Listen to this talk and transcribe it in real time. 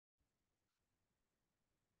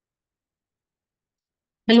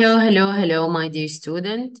Hello, my dear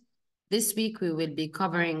student. This week we will be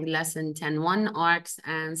covering lesson 10.1 arcs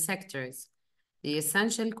and sectors. The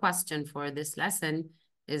essential question for this lesson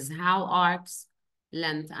is how arcs,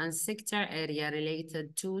 length, and sector area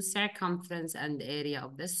related to circumference and area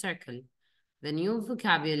of the circle. The new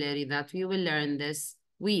vocabulary that we will learn this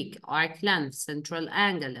week: arc length, central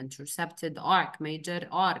angle, intercepted arc, major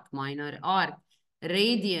arc, minor arc,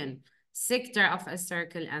 radian, sector of a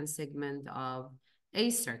circle, and segment of a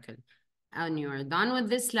circle. And you're done with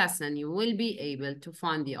this lesson, you will be able to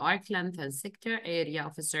find the arc length and sector area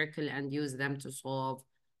of a circle and use them to solve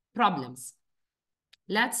problems.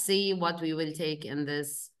 Let's see what we will take in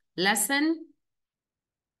this lesson.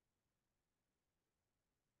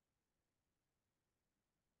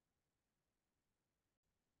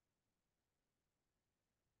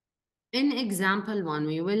 In example 1,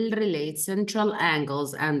 we will relate central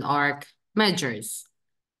angles and arc measures.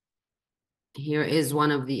 Here is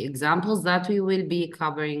one of the examples that we will be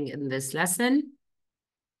covering in this lesson,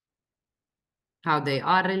 how they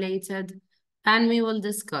are related, and we will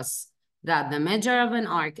discuss that the measure of an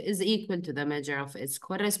arc is equal to the measure of its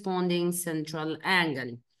corresponding central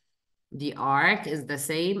angle. The arc is the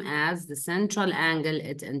same as the central angle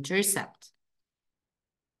it intercepts.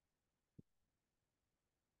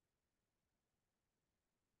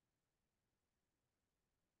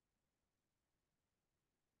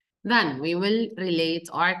 Then we will relate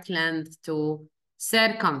arc length to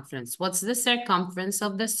circumference. What's the circumference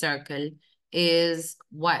of the circle is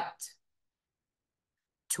what?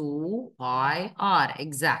 2 pi r,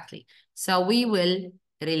 exactly. So we will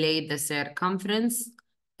relate the circumference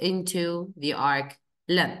into the arc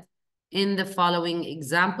length. In the following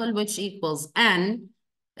example, which equals n,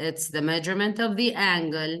 it's the measurement of the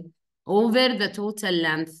angle over the total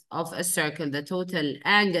length of a circle, the total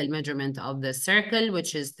angle measurement of the circle,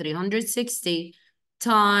 which is 360,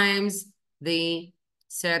 times the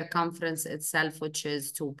circumference itself, which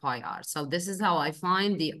is 2 pi r. So this is how I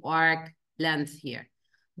find the arc length here.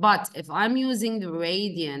 But if I'm using the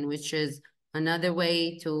radian, which is another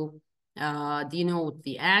way to denote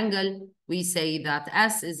the angle, we say that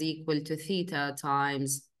S is equal to theta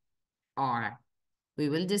times R. We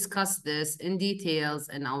will discuss this in details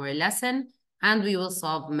in our lesson, and we will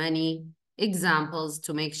solve many examples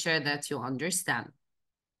to make sure that you understand.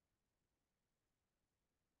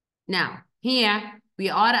 Now, here we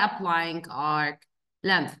are applying arc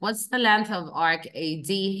length. What's the length of arc AD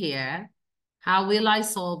here? How will I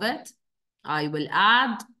solve it? I will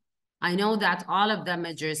add, I know that all of them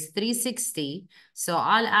measures 360, so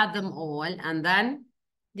I'll add them all and then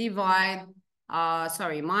divide,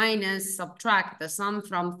 minus, subtract the sum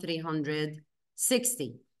from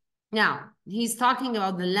 360. Now, he's talking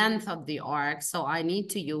about the length of the arc, so I need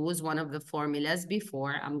to use one of the formulas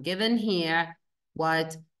before. I'm given here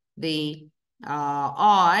what the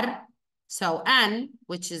R, so N,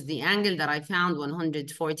 which is the angle that I found,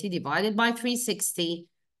 140 divided by 360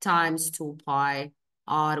 times 2 pi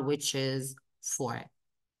R, which is 4.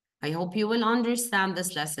 I hope you will understand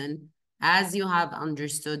this lesson as you have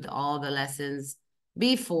understood all the lessons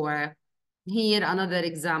before. Here, another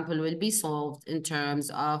example will be solved in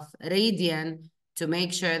terms of radian to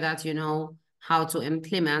make sure that you know how to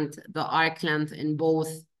implement the arc length in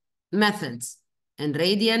both methods, in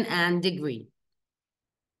radian and degree.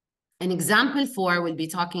 In example 4, we'll be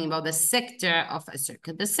talking about the sector of a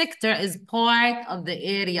circle. The sector is part of the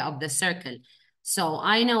area of the circle. So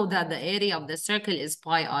I know that the area of the circle is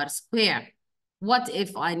pi r square. What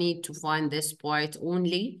if I need to find this part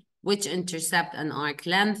only, which intercept an arc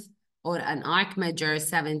length or an arc measure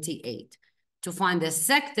 78? To find the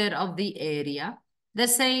sector of the area, the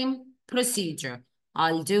same procedure.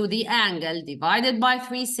 I'll do the angle divided by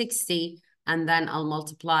 360, and then I'll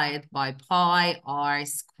multiply it by pi r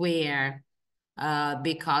square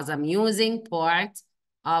because I'm using part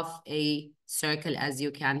of a circle, as you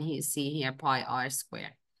can see here, pi r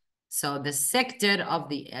square. So the sector of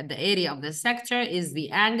the area of the sector is the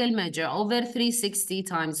angle measure over 360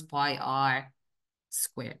 times pi r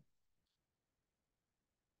square.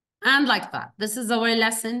 And like that, this is our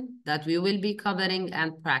lesson that we will be covering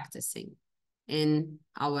and practicing in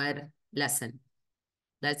our lesson.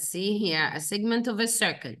 Let's see here, a segment of a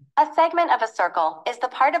circle. A segment of a circle is the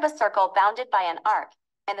part of a circle bounded by an arc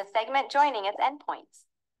and the segment joining its endpoints.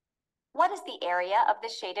 What is the area of the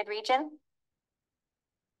shaded region?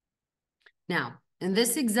 Now, in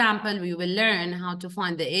this example, we will learn how to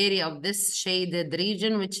find the area of this shaded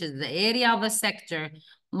region, which is the area of a sector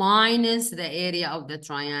minus the area of the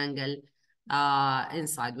triangle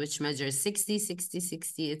inside, which measures 60, 60,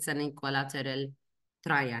 60. It's an equilateral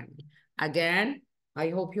triangle. Again, I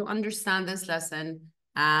hope you understand this lesson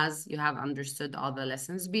as you have understood all the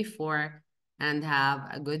lessons before, and have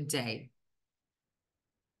a good day.